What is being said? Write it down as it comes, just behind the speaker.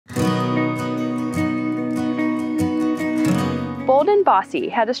Bold and Bossy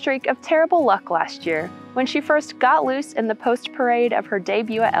had a streak of terrible luck last year when she first got loose in the post parade of her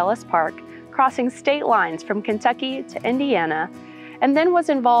debut at Ellis Park, crossing state lines from Kentucky to Indiana, and then was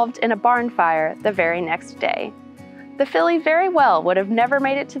involved in a barn fire the very next day. The filly very well would have never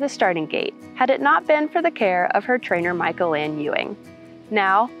made it to the starting gate had it not been for the care of her trainer Michael Ann Ewing.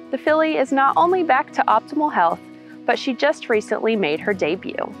 Now, the filly is not only back to optimal health, but she just recently made her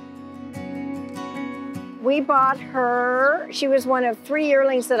debut. We bought her, she was one of 3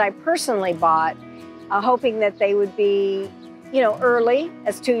 yearlings that I personally bought, hoping that they would be, early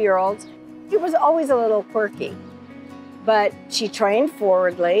as 2-year-olds. She was always a little quirky, but she trained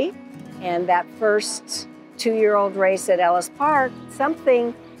forwardly, and that first 2-year-old race at Ellis Park,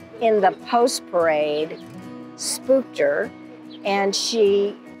 something in the post parade spooked her, and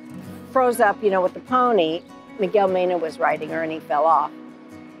she froze up, with the pony. Miguel Mena was riding her and he fell off,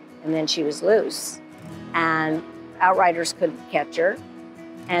 and then she was loose. And outriders couldn't catch her.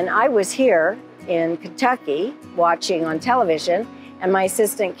 And I was here in Kentucky watching on television, and my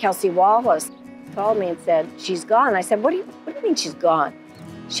assistant, Kelsey Wallace, called me and said, "She's gone." I said, what do you mean she's gone?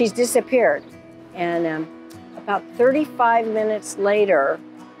 She's disappeared. And about 35 minutes later,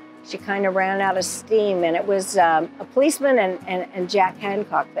 she kind of ran out of steam, and it was a policeman and Jack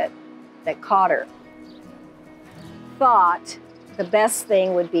Hancock that caught her. Thought the best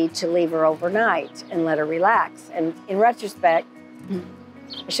thing would be to leave her overnight and let her relax. And in retrospect,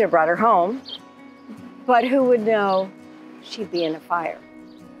 I should have brought her home, but who would know she'd be in a fire?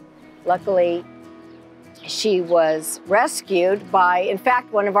 Luckily, she was rescued by, in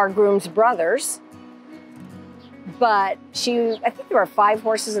fact, one of our groom's brothers. But I think there were 5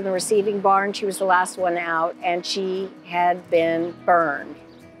 horses in the receiving barn. She was the last one out, and she had been burned.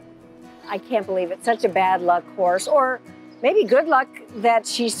 I can't believe it. Such a bad luck horse, or maybe good luck that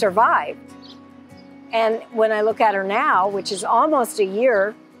she survived. And when I look at her now, which is almost a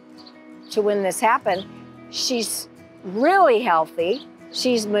year to when this happened, she's really healthy.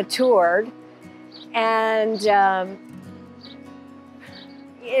 She's matured. And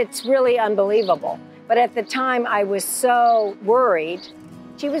it's really unbelievable. But at the time, I was so worried.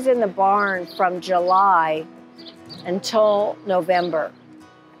 She was in the barn from July until November,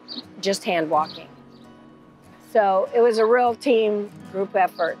 just hand walking. So it was a real team group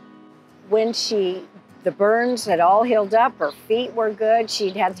effort. When the burns had all healed up, her feet were good,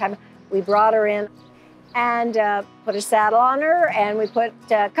 she'd had time, we brought her in and put a saddle on her, and we put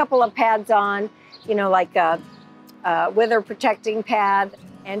a couple of pads on, like a wither protecting pad.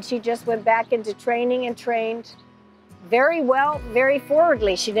 And she just went back into training and trained very well, very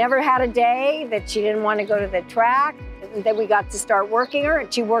forwardly. She never had a day that she didn't want to go to the track. And then we got to start working her,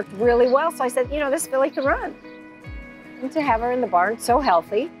 and she worked really well. So I said, this filly can run. And to have her in the barn so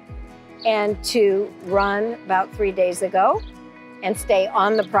healthy, and to run about 3 days ago and stay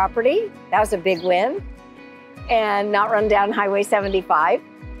on the property, that was a big win, and not run down Highway 75.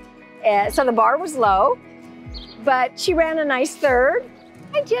 So the bar was low, but she ran a nice third.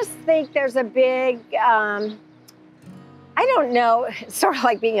 I just think there's a big, I don't know, it's sort of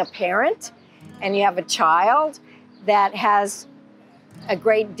like being a parent and you have a child that has a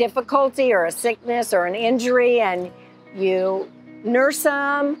great difficulty or a sickness or an injury, and you nurse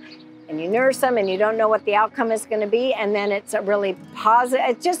them and you don't know what the outcome is going to be, and then it's a really positive,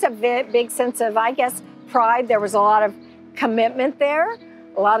 it's just a big sense of, I guess, pride. There was a lot of commitment there,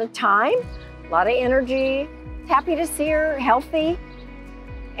 a lot of time, a lot of energy. Happy to see her healthy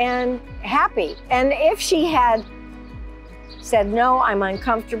and happy. And if she had said, no, I'm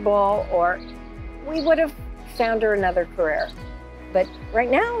uncomfortable, or we would have found her another career. But right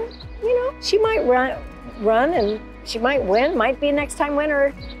now, she might run and she might win, might be a next time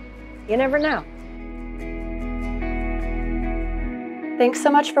winner. You never know. Thanks so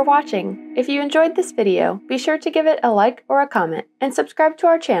much for watching. If you enjoyed this video, be sure to give it a like or a comment, and subscribe to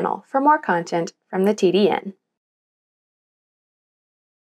our channel for more content from the TDN.